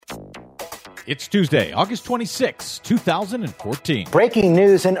It's Tuesday, August 26, 2014. Breaking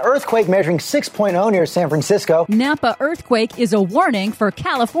news, an earthquake measuring 6.0 near San Francisco. Napa earthquake is a warning for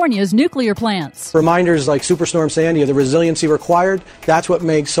California's nuclear plants. Reminders like Superstorm Sandy of the resiliency required. That's what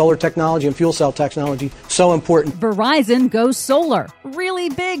makes solar technology and fuel cell technology so important. Verizon goes solar. Really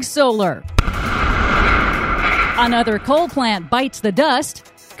big solar. Another coal plant bites the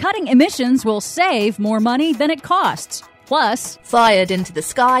dust. Cutting emissions will save more money than it costs. Plus, fired into the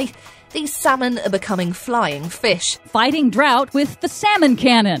sky, these salmon are becoming flying fish. Fighting drought with the salmon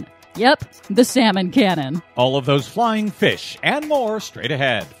cannon. Yep, the salmon cannon. All of those flying fish and more straight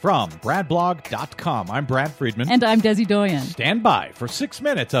ahead from BradBlog.com. I'm Brad Friedman. And I'm Desi Doyen. Stand by for 6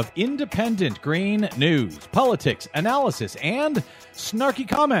 minutes of independent green news, politics, analysis, and snarky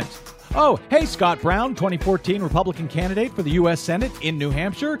comment. Oh, hey, Scott Brown, 2014 Republican candidate for the U.S. Senate in New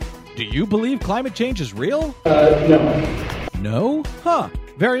Hampshire. Do you believe climate change is real? No. No? Huh.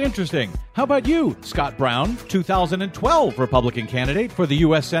 Very interesting. How about you, Scott Brown, 2012 Republican candidate for the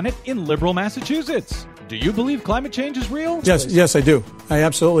U.S. Senate in liberal Massachusetts? Do you believe climate change is real? Yes, I do. I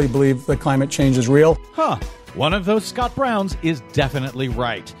absolutely believe that climate change is real. Huh. One of those Scott Browns is definitely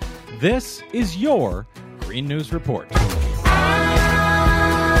right. This is your Green News Report.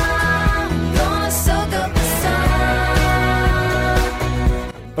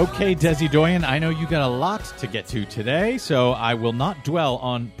 Okay, Desi Doyen, I know you got a lot to get to today, so I will not dwell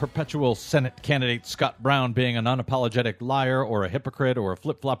on perpetual Senate candidate Scott Brown being an unapologetic liar or a hypocrite or a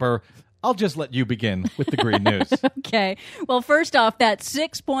flip-flopper. I'll just let you begin with the green news. Okay. Well, first off, that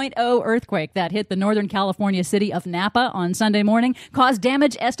 6.0 earthquake that hit the Northern California city of Napa on Sunday morning caused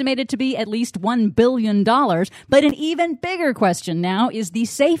damage estimated to be at least $1 billion. But an even bigger question now is the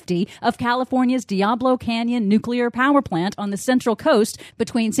safety of California's Diablo Canyon nuclear power plant on the Central Coast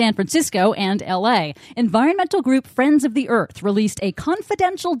between San Francisco and L.A. Environmental group Friends of the Earth released a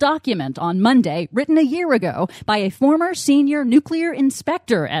confidential document on Monday written a year ago by a former senior nuclear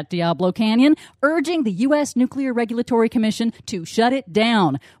inspector at Diablo Canyon, urging the U.S. Nuclear Regulatory Commission to shut it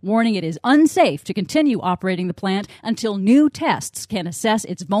down, warning it is unsafe to continue operating the plant until new tests can assess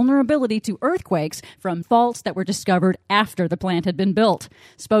its vulnerability to earthquakes from faults that were discovered after the plant had been built.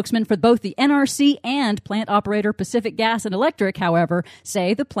 Spokesmen for both the NRC and plant operator Pacific Gas and Electric, however,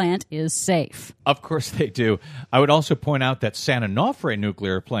 say the plant is safe. Of course they do. I would also point out that San Onofre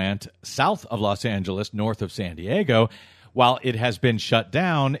nuclear plant, south of Los Angeles, north of San Diego, while it has been shut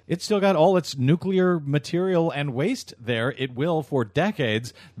down, it's still got all its nuclear material and waste there. It will for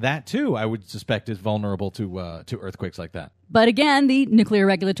decades. That, too, I would suspect is vulnerable to earthquakes like that. But again, the Nuclear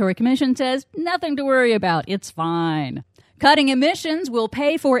Regulatory Commission says nothing to worry about. It's fine. Cutting emissions will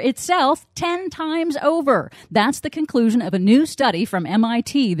pay for itself 10 times over. That's the conclusion of a new study from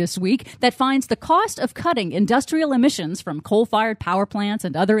MIT this week that finds the cost of cutting industrial emissions from coal-fired power plants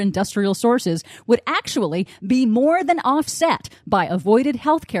and other industrial sources would actually be more than offset by avoided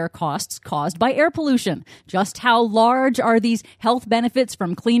healthcare costs caused by air pollution. Just how large are these health benefits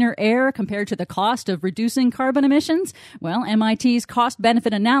from cleaner air compared to the cost of reducing carbon emissions? Well, MIT's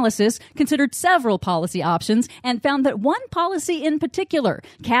cost-benefit analysis considered several policy options and found that one policy in particular,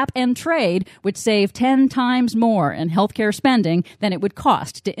 cap and trade, would save 10 times more in healthcare spending than it would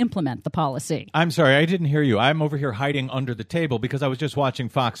cost to implement the policy. I'm sorry, I didn't hear you. I'm over here hiding under the table because I was just watching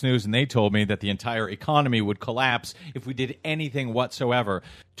Fox News and they told me that the entire economy would collapse if we did anything whatsoever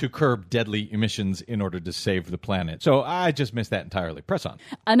to curb deadly emissions in order to save the planet. So I just missed that entirely. Press on.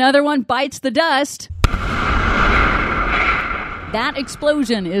 Another one bites the dust. That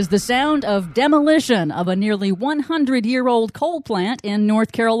explosion is the sound of demolition of a nearly 100-year-old coal plant in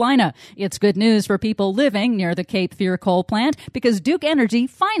North Carolina. It's good news for people living near the Cape Fear coal plant because Duke Energy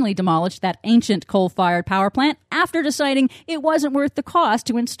finally demolished that ancient coal-fired power plant after deciding it wasn't worth the cost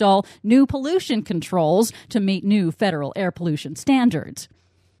to install new pollution controls to meet new federal air pollution standards.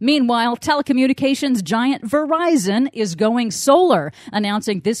 Meanwhile, telecommunications giant Verizon is going solar,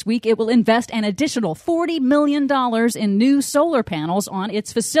 announcing this week it will invest an additional $40 million in new solar panels on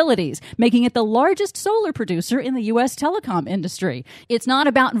its facilities, making it the largest solar producer in the U.S. telecom industry. It's not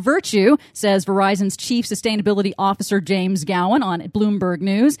about virtue, says Verizon's chief sustainability officer James Gowan on Bloomberg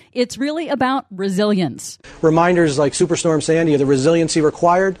News. It's really about resilience. Reminders like Superstorm Sandy of the resiliency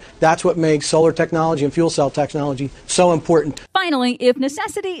required. That's what makes solar technology and fuel cell technology so important. Finally, if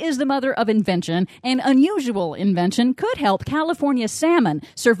necessity is the mother of invention, an unusual invention could help California salmon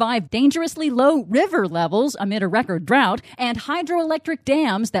survive dangerously low river levels amid a record drought and hydroelectric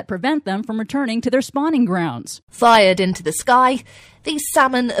dams that prevent them from returning to their spawning grounds. Fired into the sky, These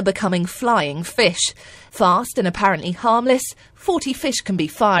salmon are becoming flying fish. Fast and apparently harmless, 40 fish can be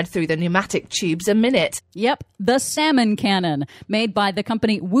fired through the pneumatic tubes a minute. Yep, the salmon cannon, made by the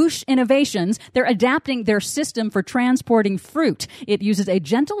company Whoosh Innovations. They're adapting their system for transporting fruit. It uses a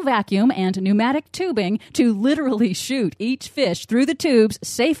gentle vacuum and pneumatic tubing to literally shoot each fish through the tubes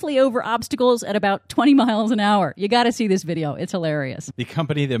safely over obstacles at about 20 miles an hour. You got to see this video. It's hilarious. The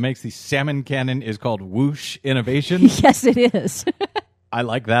company that makes the salmon cannon is called Whoosh Innovations. Yes, it is. I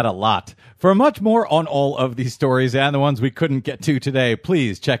like that a lot. For much more on all of these stories and the ones we couldn't get to today,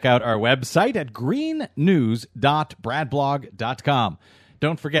 please check out our website at greennews.bradblog.com.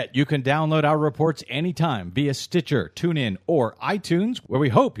 Don't forget, you can download our reports anytime via Stitcher, TuneIn, or iTunes, where we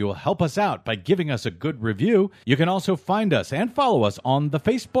hope you will help us out by giving us a good review. You can also find us and follow us on the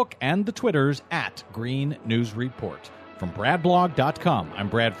Facebook and the Twitters at Green News Report. From bradblog.com, I'm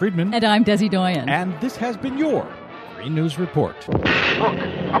Brad Friedman. And I'm Desi Doyen. And this has been your Green News Report. Look,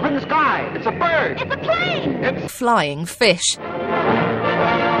 up in the sky. It's a bird. It's a plane. Flying fish.